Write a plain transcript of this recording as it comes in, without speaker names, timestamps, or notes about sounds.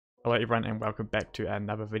Hello everyone and welcome back to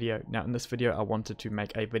another video. Now in this video I wanted to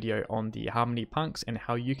make a video on the Harmony Punks and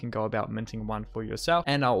how you can go about minting one for yourself,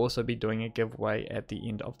 and I'll also be doing a giveaway at the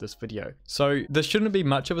end of this video. So this shouldn't be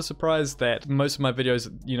much of a surprise that most of my videos,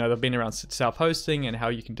 they've been around self-hosting and how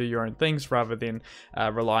you can do your own things rather than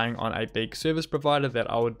relying on a big service provider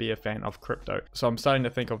that I would be a fan of crypto. So I'm starting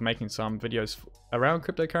to think of making some videos around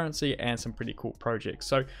cryptocurrency and some pretty cool projects.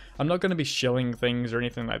 So I'm not going to be shilling things or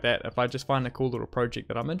anything like that. If I just find a cool little project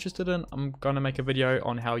that I'm interested in, I'm going to make a video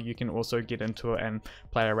on how you can also get into it and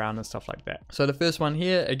play around and stuff like that. So the first one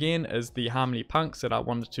here again is the Harmony Punks that I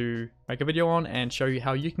wanted to make a video on and show you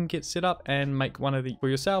how you can get set up and make one of the for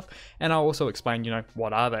yourself, and I'll also explain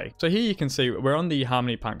what are they. So here you can see we're on the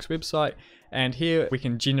Harmony Punks website, and here we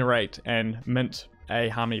can generate and mint a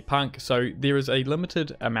Harmony Punk. So there is a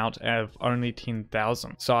limited amount of only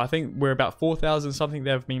 10,000. So I think we're about 4,000 something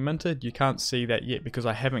that have been minted. You can't see that yet because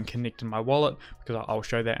I haven't connected my wallet, because I'll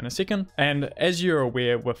show that in a second. And as you're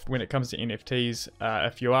aware with when it comes to NFTs,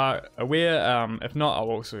 if you are aware, if not, I'll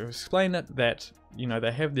also explain it, that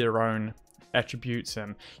they have their own attributes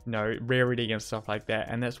and rarity and stuff like that,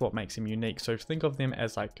 and that's what makes them unique. So think of them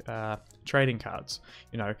as like trading cards.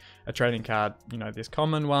 A trading card, there's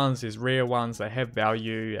common ones, there's rare ones, they have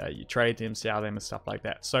value, you trade them, sell them and stuff like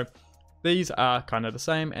that. So these are kind of the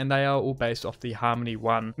same, and they are all based off the Harmony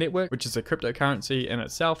One network, which is a cryptocurrency in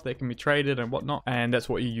itself that can be traded and whatnot, and that's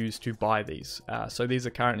what you use to buy these. So these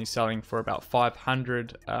are currently selling for about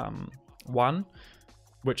 500 one,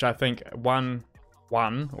 which I think one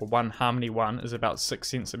Harmony One is about 6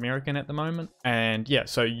 cents American at the moment. And yeah,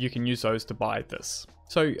 so you can use those to buy this.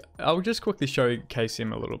 So I'll just quickly showcase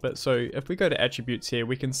them a little bit. So if we go to attributes here,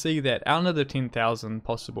 we can see that out of the 10,000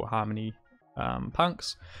 possible Harmony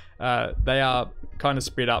Punks, they are kind of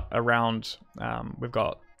spread up around, we've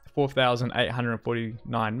got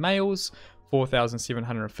 4,849 males,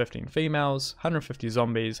 4,715 females, 150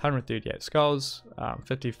 zombies, 138 skulls,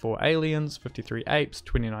 54 aliens, 53 apes,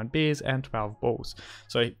 29 bears, and 12 bulls.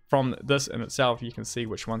 So from this in itself, you can see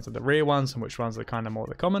which ones are the rare ones and which ones are kind of more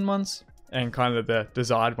the common ones, and kind of the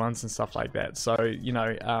desired ones and stuff like that. So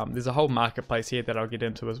there's a whole marketplace here that I'll get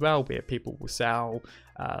into as well, where people will sell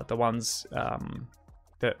the ones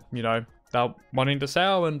that they're wanting to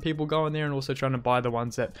sell, and people go in there and also trying to buy the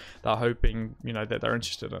ones that they're hoping that they're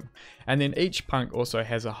interested in. And then each punk also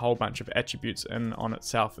has a whole bunch of attributes on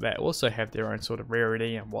itself that also have their own sort of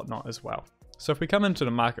rarity and whatnot as well. So if we come into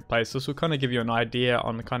the marketplace, this will kind of give you an idea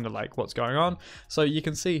on kind of like what's going on. So you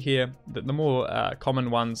can see here that the more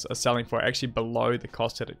common ones are selling for actually below the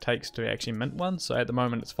cost that it takes to actually mint one. So at the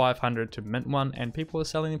moment it's 500 to mint one, and people are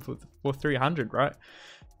selling them for 300, right?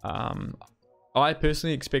 I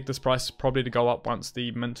personally expect this price probably to go up once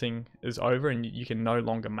the minting is over and you can no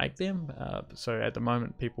longer make them. So at the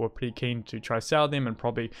moment, people are pretty keen to try sell them and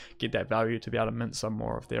probably get that value to be able to mint some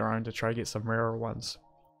more of their own to try get some rarer ones.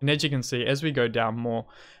 And as you can see, as we go down more,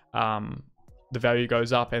 the value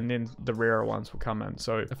goes up and then the rarer ones will come in.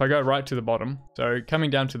 So if I go right to the bottom, so coming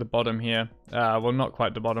down to the bottom here, well, not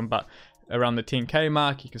quite the bottom, but around the 10k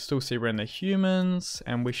mark, you can still see we're in the humans,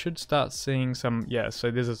 and we should start seeing some, so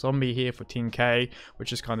there's a zombie here for 10k,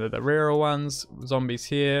 which is kind of the rarer ones. Zombies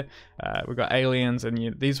here, we've got aliens,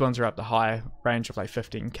 and these ones are up the high range of like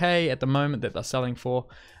 15k at the moment that they're selling for,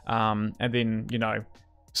 and then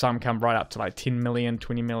some come right up to like 10 million,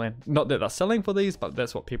 20 million. Not that they're selling for these, but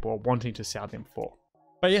that's what people are wanting to sell them for.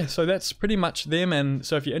 But yeah, so that's pretty much them. And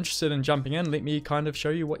so if you're interested in jumping in, let me kind of show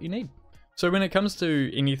you what you need. So when it comes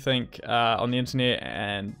to anything on the internet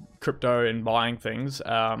and crypto and buying things,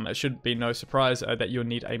 it should be no surprise that you'll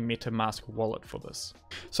need a MetaMask wallet for this.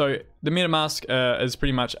 So the MetaMask is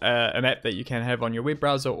pretty much an app that you can have on your web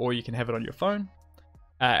browser, or you can have it on your phone.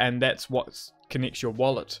 And that's what connects your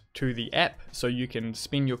wallet to the app, so you can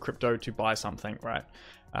spend your crypto to buy something, right?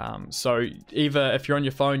 So either if you're on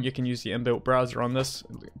your phone, you can use the inbuilt browser on this,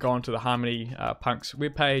 go onto the Harmony Punks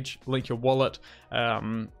webpage, link your wallet,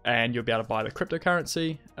 and you'll be able to buy the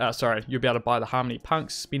cryptocurrency. You'll be able to buy the Harmony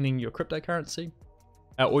Punks spending your cryptocurrency.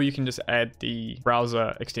 Or you can just add the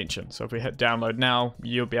browser extension. So if we hit download now,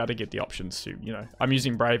 you'll be able to get the options to, I'm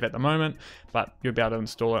using Brave at the moment, but you'll be able to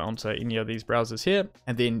install it onto any of these browsers here.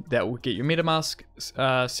 And then that will get your MetaMask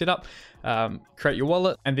set up, create your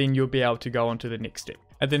wallet, and then you'll be able to go on to the next step.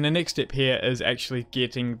 And then the next step here is actually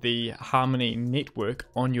getting the Harmony network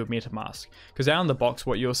on your MetaMask. Because out in the box,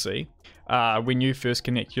 what you'll see when you first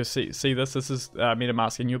connect, you'll see this is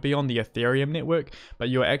MetaMask, and you'll be on the Ethereum network, but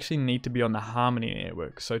you'll actually need to be on the Harmony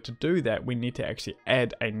network. So to do that, we need to actually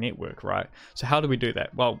add a network, right? So how do we do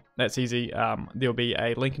that? Well, that's easy. There'll be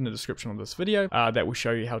a link in the description of this video that will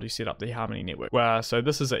show you how to set up the Harmony network. So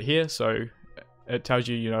this is it here. So it tells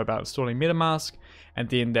you, about installing MetaMask, and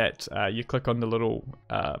then that you click on the little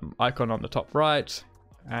icon on the top right,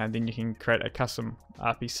 and then you can create a custom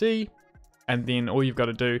RPC, and then all you've got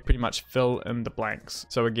to do pretty much fill in the blanks.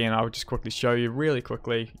 So again, I'll just quickly show you really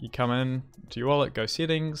quickly. You come in to your wallet, go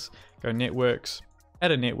settings, go networks,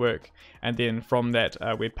 add a network, and then from that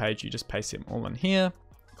web page you just paste them all in here,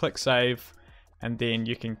 click save, and then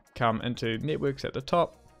you can come into networks at the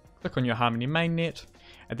top, click on your Harmony mainnet,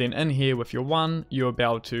 and then in here with your one, you'll be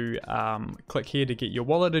able to click here to get your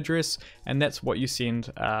wallet address, and that's what you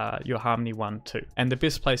send your Harmony one to. And the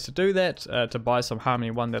best place to do that, to buy some Harmony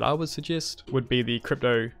one that I would suggest, would be the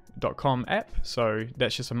crypto.com app. So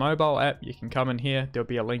that's just a mobile app. You can come in here, there'll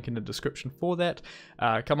be a link in the description for that.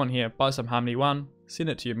 Come on here, buy some Harmony one, send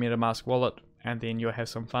it to your MetaMask wallet, and then you'll have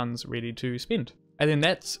some funds ready to spend. And then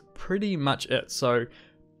that's pretty much it. So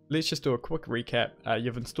let's just do a quick recap.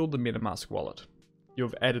 You've installed the MetaMask wallet.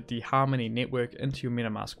 You've added the Harmony network into your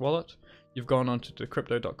MetaMask wallet. You've gone onto the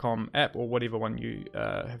crypto.com app or whatever one you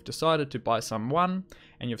have decided to buy some one,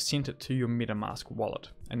 and you've sent it to your MetaMask wallet.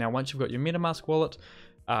 And now once you've got your MetaMask wallet,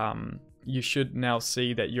 you should now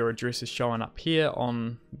see that your address is showing up here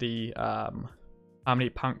on the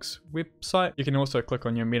Harmony Punk's website. You can also click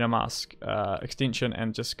on your MetaMask extension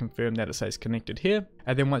and just confirm that it says connected here.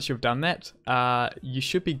 And then once you've done that, you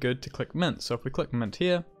should be good to click mint. So if we click mint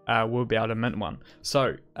here, we'll be able to mint one.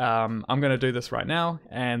 So I'm going to do this right now,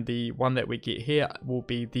 and the one that we get here will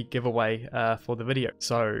be the giveaway for the video.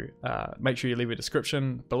 So make sure you leave a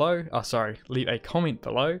description below, leave a comment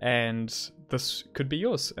below, and this could be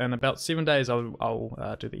yours. In about 7 days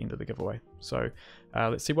I'll do the end of the giveaway. So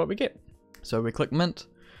let's see what we get. So we click mint,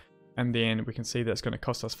 and then we can see that's going to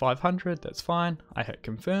cost us 500. That's fine. I hit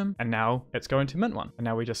confirm, and now it's going to mint one. And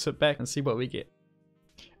now we just sit back and see what we get.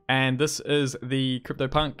 And this is the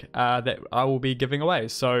CryptoPunk that I will be giving away.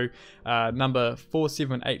 So number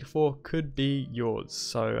 4784 could be yours.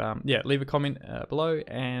 So yeah, leave a comment below,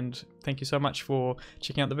 and thank you so much for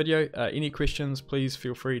checking out the video. Any questions, please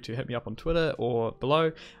feel free to hit me up on Twitter or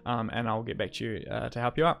below, and I'll get back to you to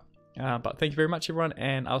help you out. But thank you very much, everyone,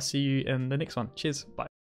 and I'll see you in the next one. Cheers. Bye.